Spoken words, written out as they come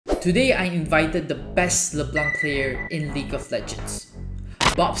Today I invited the best LeBlanc player in League of Legends,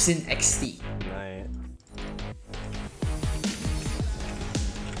 BobqinXD. Right.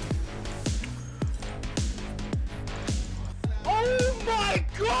 Oh my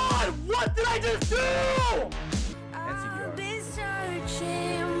god! What did I just do? I've been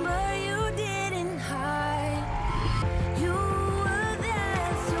searching, but you didn't hide. You were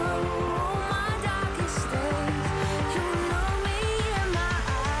there through my darkest days. You know me in my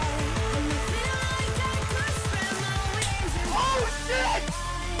eyes, and you feel like I could spread my wings and Oh shit!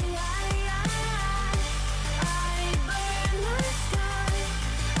 I burn the sky.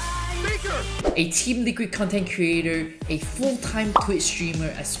 Speaker! A Team Liquid content creator, a full-time Twitch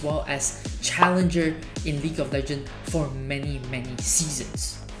streamer, as well as challenger in League of Legends for many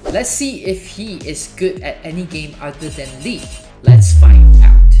seasons. Let's see if he is good at any game other than League. Let's find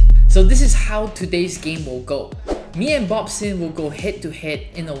out. So this is how today's game will go. Me and Bobqin will go head to head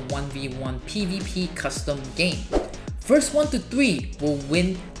in a 1v1 PvP custom game. First 1 to 3 will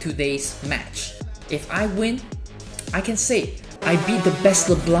win today's match. If I win, I can say I beat the best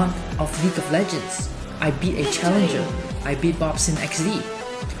LeBlanc of League of Legends. I beat a challenger. I beat BobqinXD.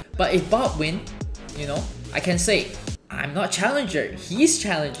 But if Bob win, you know, I can say I'm not challenger. He's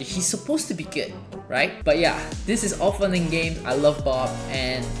challenger. He's supposed to be good, right? But yeah, this is all fun and games. I love Bob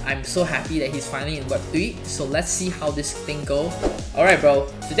and I'm so happy that he's finally in Web 3. So let's see how this thing goes. Alright bro,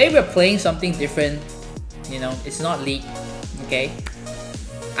 today we're playing something different. You know, it's not League, okay?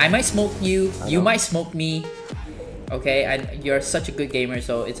 I might smoke you, you might smoke me. Okay, and you're such a good gamer,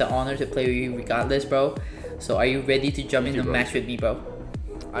 so it's an honor to play with you regardless, bro. So are you ready to jump in the match with me, bro?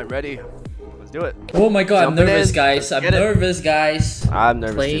 I'm ready. Let's do it. Oh my god, I'm Jumping nervous, in. guys. I'm nervous, guys. I'm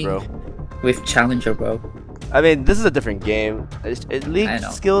nervous Playing too, bro. with challenger, bro. I mean, this is a different game. League I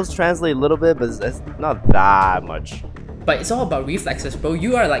know. skills translate a little bit, but it's not that much. But it's all about reflexes, bro.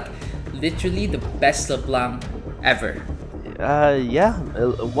 You are like literally the best LeBlanc ever. Yeah,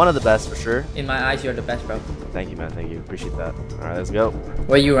 one of the best for sure. In my eyes, you're the best, bro. Thank you, man. Thank you. Appreciate that. All right, let's go.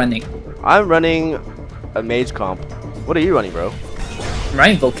 What are you running? I'm running a mage comp. What are you running, bro? I'm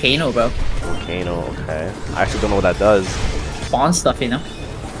running Volcano, bro. Volcano. Okay. I actually don't know what that does. Spawn stuff, you know?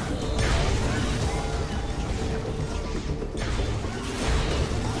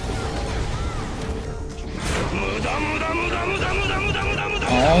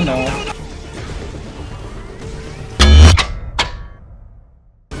 Oh no.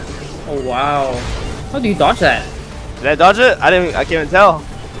 Oh wow. How do you dodge that? Did I dodge it? I can't even tell.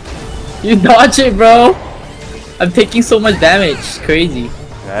 You dodge it, bro! I'm taking so much damage. It's crazy.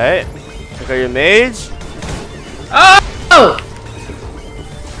 Alright. Look at your mage. Oh!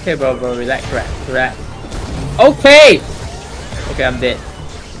 Okay, bro, relax. Okay! Okay, I'm dead.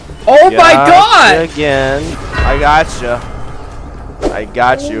 Oh my god! Again. I gotcha. I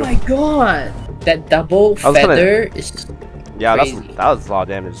got you. Oh my god! That double feather is Yeah, crazy. that was a lot of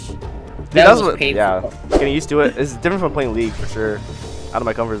damage. Dude, That that's was what, painful. yeah, getting used to it. It's different from playing League for sure. Out of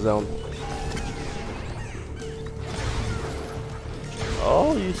my comfort zone.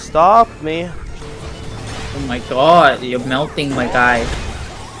 Oh, you stopped me. Oh my god, you're melting my guy.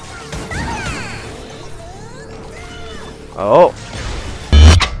 Oh.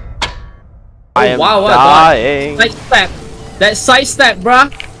 I am wow, dying. Side step. That side step,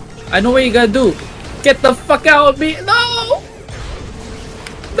 bruh. I know what you gotta do. Get the fuck out of me. No!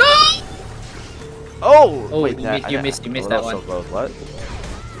 No! Oh! Oh, wait, you missed that was one. So close. What?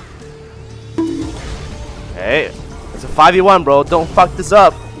 Hey, it's a 5v1, bro. Don't fuck this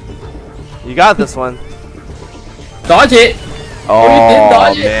up. You got this one. Dodge it! Oh, you did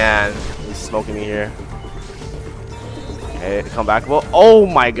dodge it. man. He's smoking me here. Okay, come back. Well, oh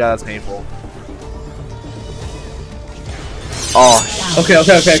my god, that's painful. Oh, Okay.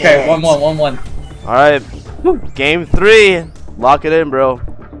 1-1. Alright. Game 3. Lock it in, bro.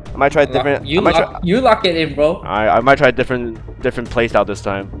 I might try different. You lock it in, bro. I might try different playstyle this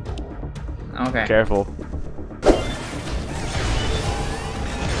time. Okay. Careful.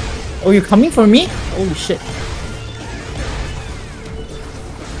 Oh, you're coming for me? Holy shit.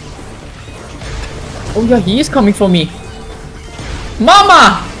 Oh yeah, he is coming for me.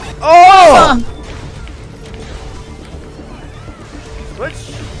 Mama! Oh! Mama!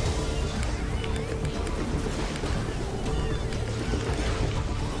 Switch.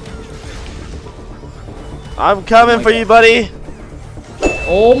 I'm coming for you, buddy.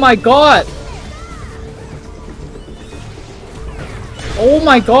 Oh my god! Oh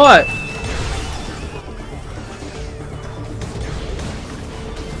my god!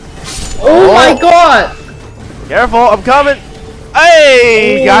 Oh my god! Careful, I'm coming.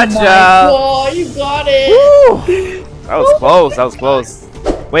 Hey, Oh gotcha. my god, you got it! Woo. That was close. That was close.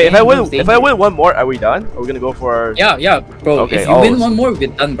 Wait, Damn, if I win one more, are we done? Are we gonna go for? Yeah, bro. Okay, If you win one more, we're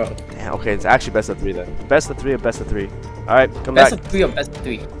done, bro. Damn, okay, it's actually best of 3 then. Best of 3 or best of 3. All right, come Best back. of 3 or best of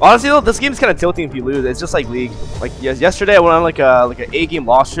 3. Honestly though, this game's kind of tilting if you lose. It's just like League. Like yesterday, I went on like an 8-game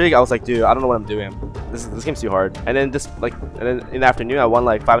loss streak. I was like, dude, I don't know what I'm doing. This game's too hard. And then in the afternoon, I won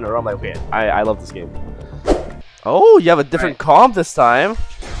like 5 in a row. I'm like, okay, I love this game. Oh, you have a different comp this time.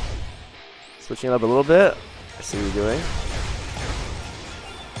 Switching it up a little bit. I see what you're doing.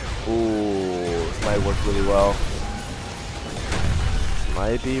 Ooh, this might work really well. This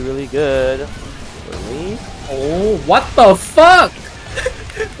might be really good for me. Oh, what the fuck?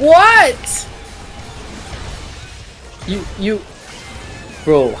 What? You,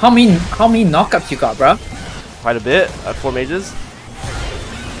 bro. How many knockups you got, bro? Quite a bit. 4 mages.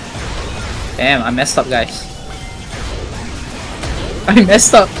 Damn, I messed up, guys. I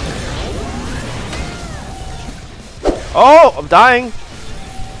messed up. Oh, I'm dying.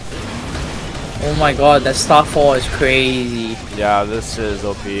 Oh my god, that Starfall is crazy. Yeah, this is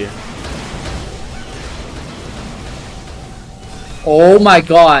OP. Oh my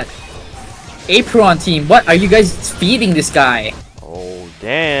god. Apeiron team, what are you guys feeding this guy? Oh,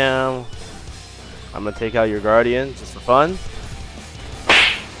 damn. I'm gonna take out your guardian just for fun.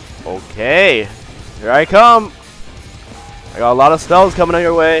 Okay. Here I come. I got a lot of spells coming on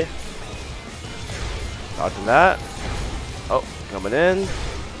your way. Dodging that. Oh, coming in.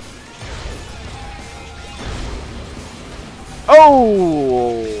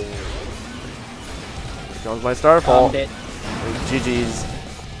 Oh! Here comes my Starfall. GG's.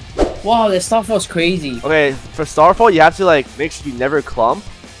 Wow, that Starfall's crazy. Okay, for Starfall, you have to like make sure you never clump.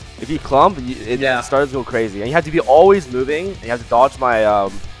 If you clump, it starts to go crazy, and you have to be always moving. And you have to dodge my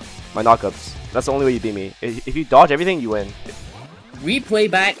my knockups. That's the only way you beat me. If you dodge everything, you win. Replay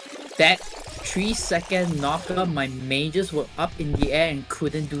back that 3-second knockup. My mages were up in the air and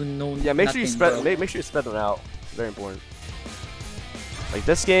couldn't do Yeah, make sure you spread. Make sure you spread them out. Very important. Like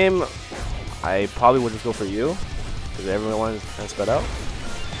this game, I probably would just go for you because everyone wants to spread out.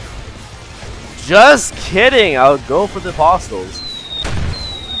 Just kidding! I would go for the apostles.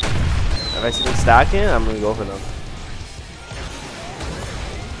 If I see them stacking, I'm gonna go for them.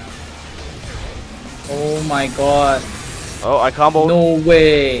 Oh my god. Oh, I comboed. No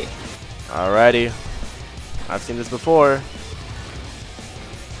way. Alrighty. I've seen this before.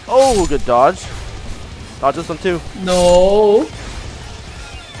 Oh, good dodge. Dodge this one too. No.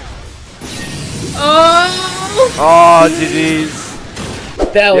 Oh! Oh, GG's.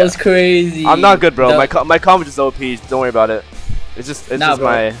 That was crazy. I'm not good, bro. My combo is OP. Don't worry about it. It's just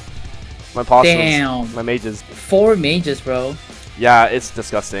my apostles. Damn. My mages. 4 mages, bro. Yeah, it's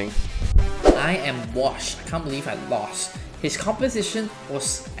disgusting. I am washed. I can't believe I lost. His composition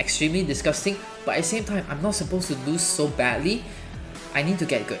was extremely disgusting, but at the same time, I'm not supposed to lose so badly. I need to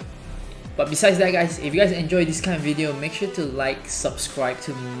get good. But besides that, guys, if you guys enjoy this kind of video, make sure to like, subscribe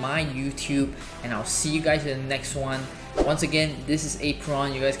to my YouTube, and I'll see you guys in the next one. Once again, this is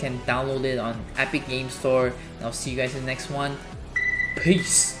Apeiron. You guys can download it on Epic Game Store, and I'll see you guys in the next one.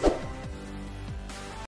 Peace.